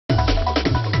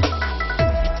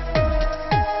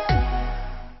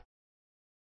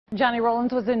Johnny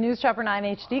Rollins was in News Chopper 9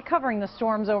 HD covering the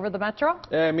storms over the metro.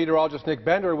 And meteorologist Nick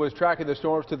Bender was tracking the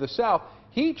storms to the south.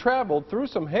 He traveled through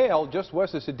some hail just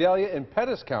west of Sedalia in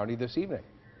Pettis County this evening.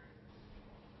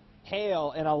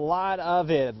 Hail, and a lot of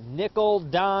it. Nickel,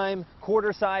 dime,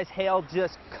 quarter-size hail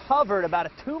just covered about a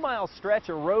 2-mile stretch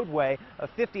of roadway, a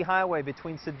 50 highway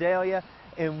between Sedalia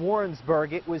and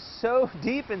Warrensburg. It was so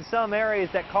deep in some areas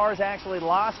that cars actually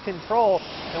lost control,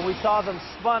 and we saw them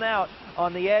spun out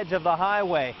on the edge of the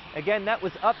highway. Again, that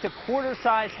was up to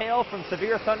quarter-size hail from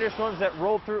severe thunderstorms that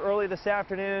rolled through early this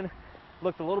afternoon.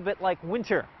 Looked a little bit like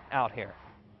winter out here.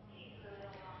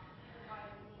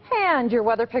 And your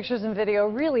weather pictures and video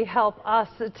really help us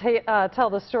tell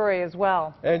the story as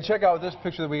well. And check out this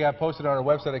picture that we got posted on our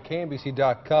website at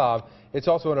KMBC.com. It's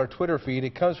also on our Twitter feed.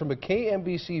 It comes from a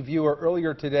KMBC viewer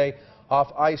earlier today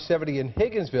off I-70 in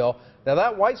Higginsville. Now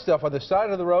that white stuff on the side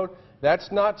of the road,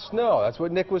 that's not snow. That's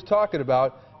what Nick was talking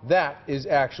about. That is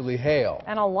actually hail.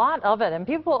 And a lot of it. And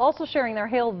people also sharing their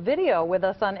hail video with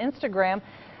us on Instagram.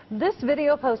 This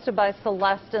video posted by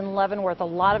Celeste in Leavenworth. A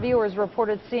lot of viewers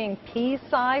reported seeing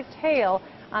pea-sized hail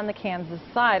on the Kansas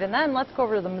side. And then let's go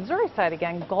over to the Missouri side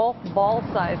again. Golf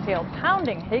ball-sized hail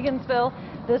pounding Higginsville.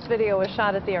 This video was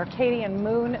shot at the Arcadian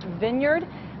Moon Vineyard.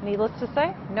 Needless to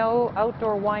say, no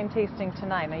outdoor wine tasting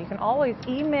tonight. Now you can always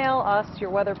email us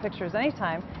your weather pictures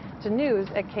anytime to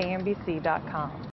news@kmbc.com.